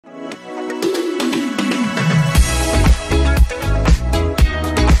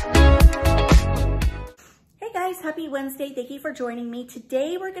Wednesday. Thank you for joining me.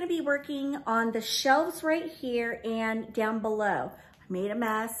 Today we're going to be working on the shelves right here and down below. I made a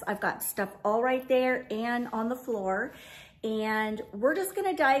mess. I've got stuff all right there and on the floor. And we're just going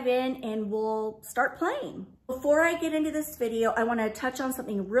to dive in and we'll start playing. Before I get into this video, I want to touch on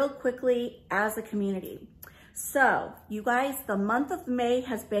something real quickly as a community. So, you guys, the month of May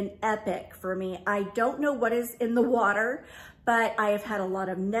has been epic for me. I don't know what is in the water, but I have had a lot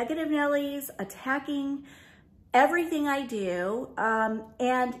of negative Nellies attacking everything I do,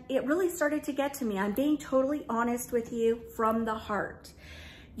 and it really started to get to me. I'm being totally honest with you from the heart.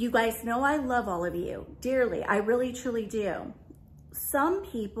 You guys know I love all of you dearly. I really, truly do. Some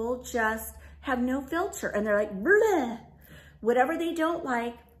people just have no filter, and they're like, bleh. Whatever they don't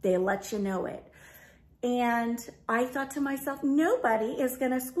like, they let you know it. And I thought to myself, nobody is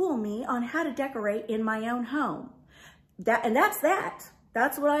gonna school me on how to decorate in my own home. That's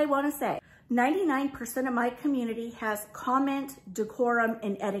what I wanna say. 99% of my community has comment, decorum,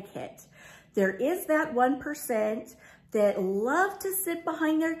 and etiquette. There is that 1% that love to sit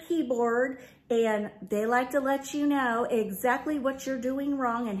behind their keyboard and they like to let you know exactly what you're doing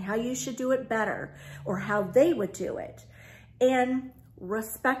wrong and how you should do it better or how they would do it. And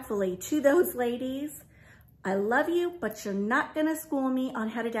respectfully to those ladies, I love you, but you're not gonna school me on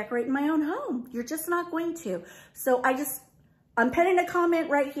how to decorate in my own home. You're just not going to. So I'm penning a comment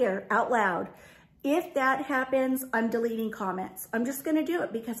right here out loud. If that happens, I'm deleting comments. I'm just gonna do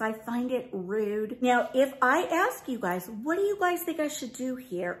it because I find it rude. Now, if I ask you guys, what do you guys think I should do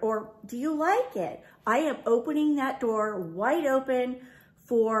here? Or do you like it? I am opening that door wide open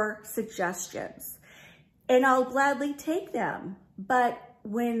for suggestions. And I'll gladly take them. But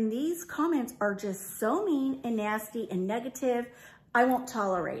when these comments are just so mean and nasty and negative, I won't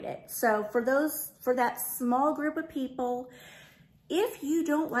tolerate it. So for that small group of people, if you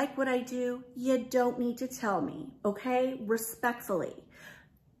don't like what I do, you don't need to tell me, okay? Respectfully.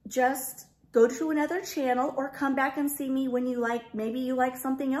 Just go to another channel or come back and see me when maybe you like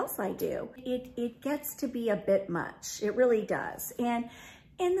something else I do. It gets to be a bit much. It really does. And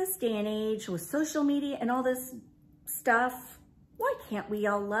in this day and age with social media and all this stuff, why can't we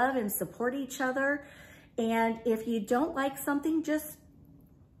all love and support each other? And if you don't like something, just,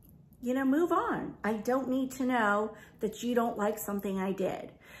 move on. I don't need to know that you don't like something I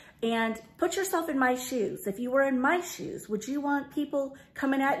did. And put yourself in my shoes. If you were in my shoes, would you want people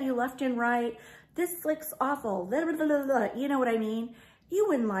coming at you left and right? This looks awful. Blah, blah, blah, blah. You know what I mean? You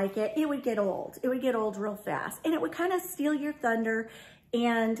wouldn't like it. It would get old. It would get old real fast. And it would kind of steal your thunder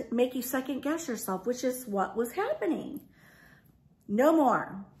and make you second guess yourself, which is what was happening. No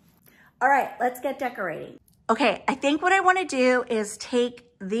more. All right, let's get decorating. Okay, I think what I want to do is take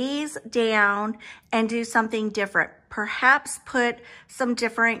these down and do something different. Perhaps put some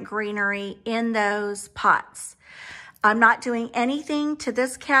different greenery in those pots. I'm not doing anything to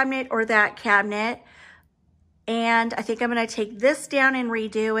this cabinet or that cabinet. And I think I'm going to take this down and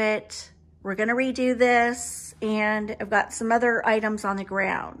redo it. We're going to redo this. And I've got some other items on the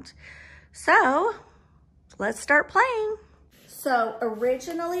ground. So let's start playing. So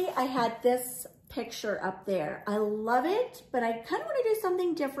originally I had this picture up there. I love it, but I kind of want to do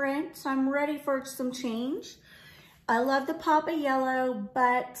something different. So I'm ready for some change. I love the pop of yellow,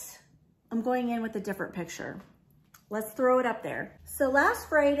 but I'm going in with a different picture. Let's throw it up there. So last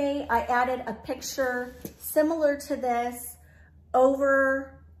Friday, I added a picture similar to this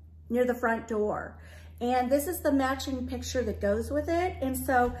over near the front door. And this is the matching picture that goes with it. And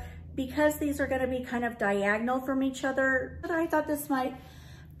so because these are gonna be kind of diagonal from each other, I thought this might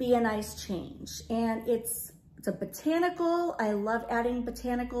be a nice change. And it's a botanical. I love adding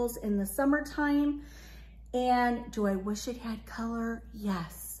botanicals in the summertime. And do I wish it had color?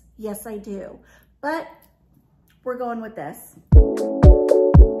 Yes, yes I do. But we're going with this.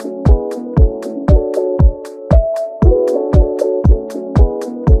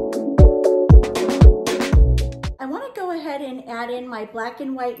 And add in my black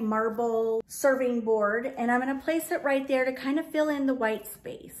and white marble serving board, and I'm going to place it right there to kind of fill in the white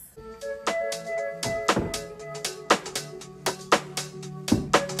space.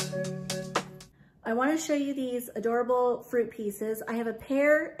 I want to show you these adorable fruit pieces. I have a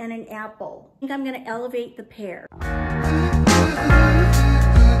pear and an apple. I think I'm going to elevate the pear.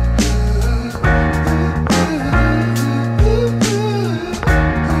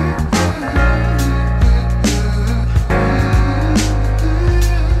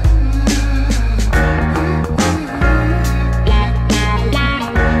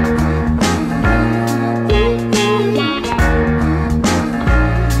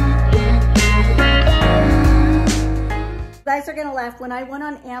 Are gonna laugh. When I went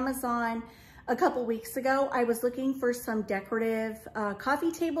on Amazon a couple weeks ago, I was looking for some decorative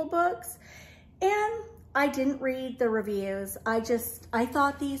coffee table books, and I didn't read the reviews. I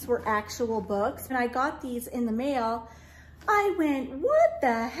thought these were actual books, and I got these in the mail. I went, what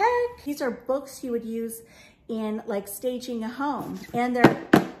the heck? These are books you would use in like staging a home, and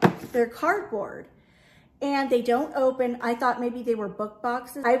they're cardboard. And they don't open. I thought maybe they were book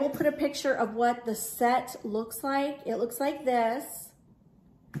boxes. I will put a picture of what the set looks like. It looks like this.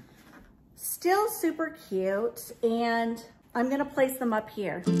 Still super cute, and I'm gonna place them up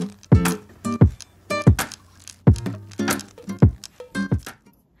here.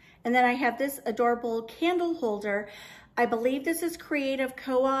 And then I have this adorable candle holder. I believe this is Creative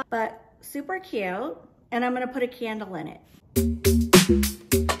Co-op, but super cute. And I'm gonna put a candle in it.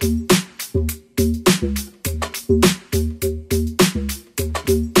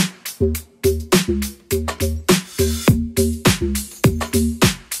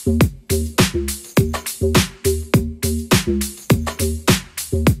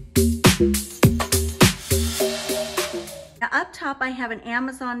 Up top, I have an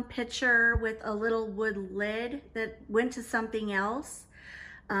Amazon pitcher with a little wood lid that went to something else,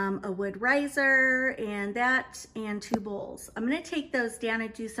 a wood riser, and that, and 2 bowls. I'm gonna take those down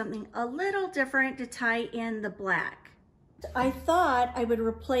and do something a little different to tie in the black. I thought I would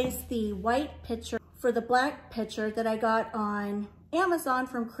replace the white pitcher for the black pitcher that I got on Amazon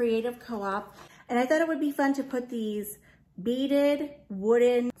from Creative Co-op, and I thought it would be fun to put these beaded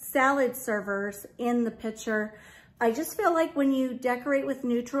wooden salad servers in the pitcher. I just feel like when you decorate with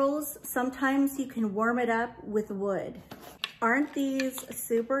neutrals, sometimes you can warm it up with wood. Aren't these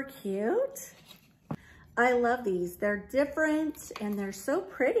super cute? I love these. They're different and they're so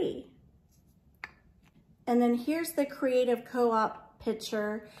pretty. And then here's the Creative Co-op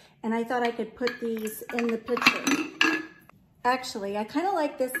pitcher, and I thought I could put these in the pitcher. Actually, I kind of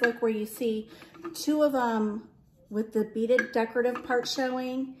like this look where you see 2 of them with the beaded decorative part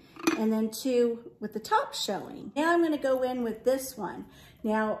showing, and then 2 with the top showing. Now I'm gonna go in with this one.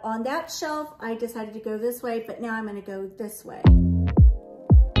 Now on that shelf, I decided to go this way, but now I'm gonna go this way.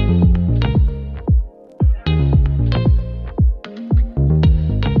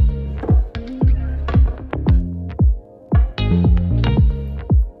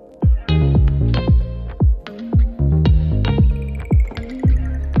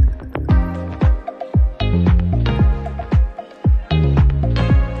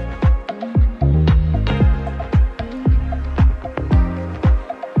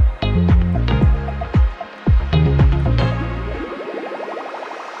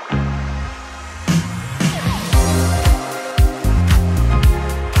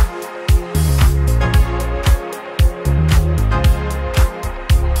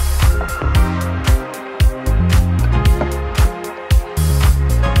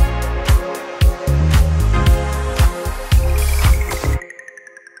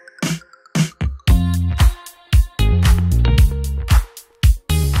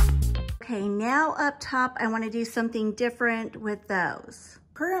 Okay, now up top, I want to do something different with those.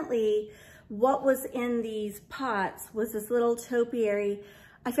 Currently, what was in these pots was this little topiary.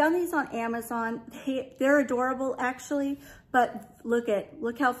 I found these on Amazon. They're adorable actually, but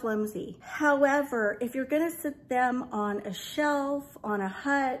look how flimsy. However, if you're gonna sit them on a shelf, on a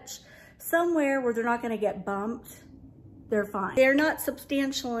hutch, somewhere where they're not gonna get bumped, they're fine. They're not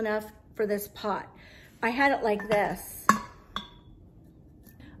substantial enough for this pot. I had it like this.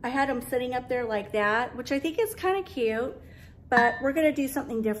 I had them sitting up there like that, which I think is kind of cute, but we're gonna do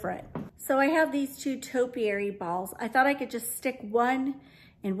something different. So I have these 2 topiary balls. I thought I could just stick one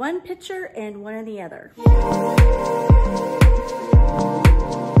in one pitcher and one in the other.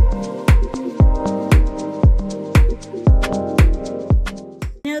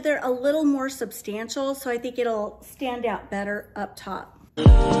 You know, they're a little more substantial, so I think it'll stand out better up top.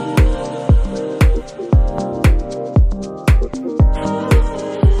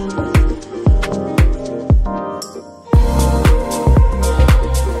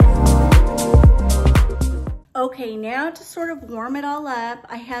 Okay, now to sort of warm it all up,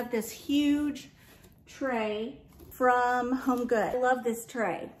 I have this huge tray from Home Goods. I love this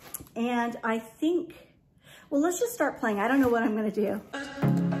tray. And I think, well, let's just start playing. I don't know what I'm gonna do.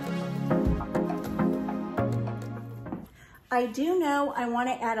 I do know I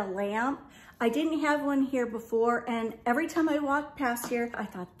wanna add a lamp. I didn't have one here before, and every time I walked past here, I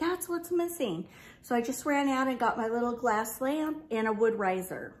thought, that's what's missing. So I just ran out and got my little glass lamp and a wood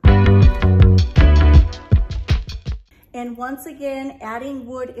riser. And once again, adding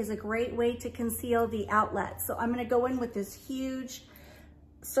wood is a great way to conceal the outlet. So I'm gonna go in with this huge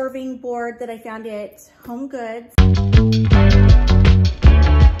serving board that I found at Home Goods.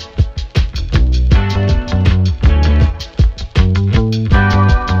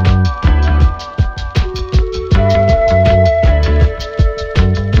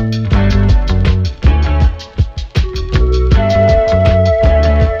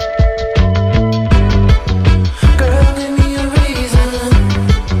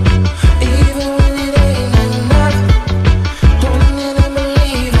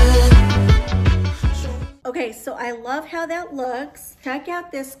 so I love how that looks. Check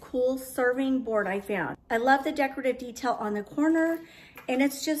out this cool serving board I found. I love the decorative detail on the corner, and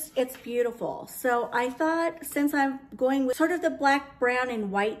it's beautiful. So I thought, since I'm going with sort of the black, brown,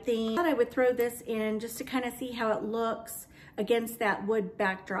 and white theme, I thought I would throw this in just to kind of see how it looks against that wood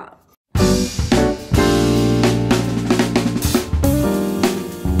backdrop.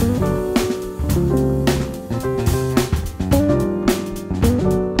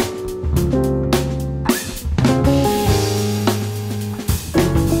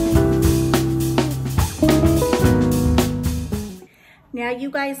 Now,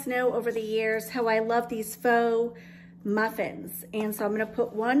 you guys know over the years how I love these faux muffins. And so I'm gonna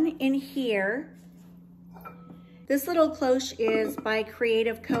put one in here. This little cloche is by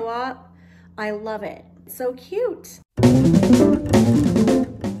Creative Co-op. I love it, so cute. And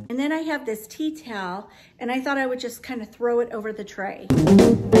then I have this tea towel, and I thought I would just kind of throw it over the tray.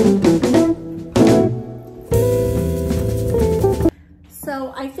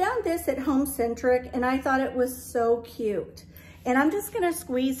 So I found this at Home Centric, and I thought it was so cute. And I'm just gonna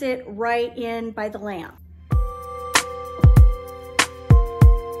squeeze it right in by the lamp.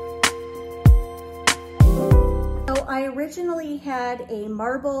 So I originally had a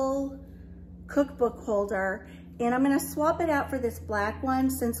marble cookbook holder, and I'm gonna swap it out for this black one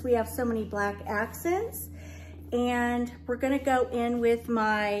since we have so many black accents. And we're gonna go in with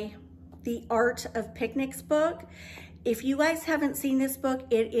The Art of Picnics book. If you guys haven't seen this book,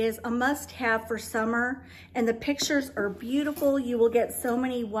 it is a must-have for summer, and the pictures are beautiful. You will get so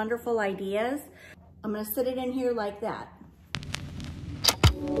many wonderful ideas. I'm gonna sit it in here like that.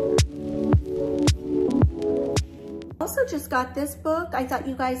 Also just got this book I thought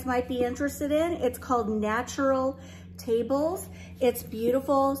you guys might be interested in. It's called Natural Tables. It's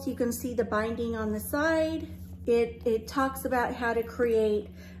beautiful, so you can see the binding on the side. It talks about how to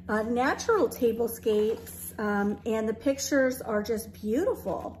create natural tablescapes, and the pictures are just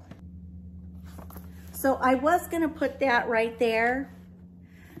beautiful. So I was gonna put that right there,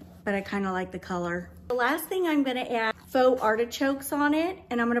 but I kind of like the color. The last thing I'm gonna add faux artichokes on it,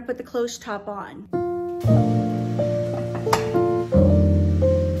 and I'm gonna put the cloche top on.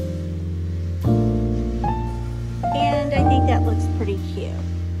 And I think that looks pretty cute.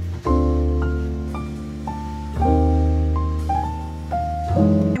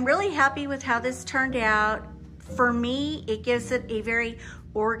 I'm really happy with how this turned out. For me, it gives it a very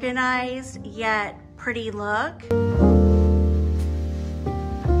organized yet pretty look.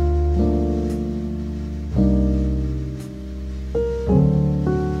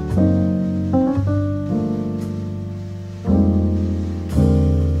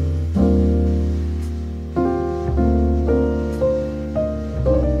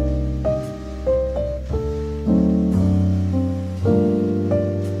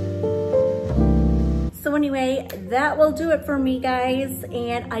 So anyway, that will do it for me, guys.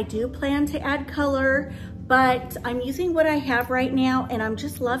 And I do plan to add color, but I'm using what I have right now, and I'm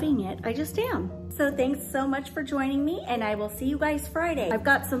just loving it. I just am. So thanks so much for joining me, and I will see you guys Friday. I've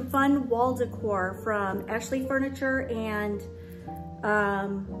got some fun wall decor from Ashley Furniture and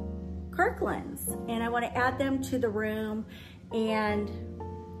Kirkland's, and I want to add them to the room, and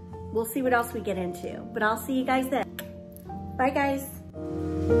we'll see what else we get into. But I'll see you guys then. Bye, guys.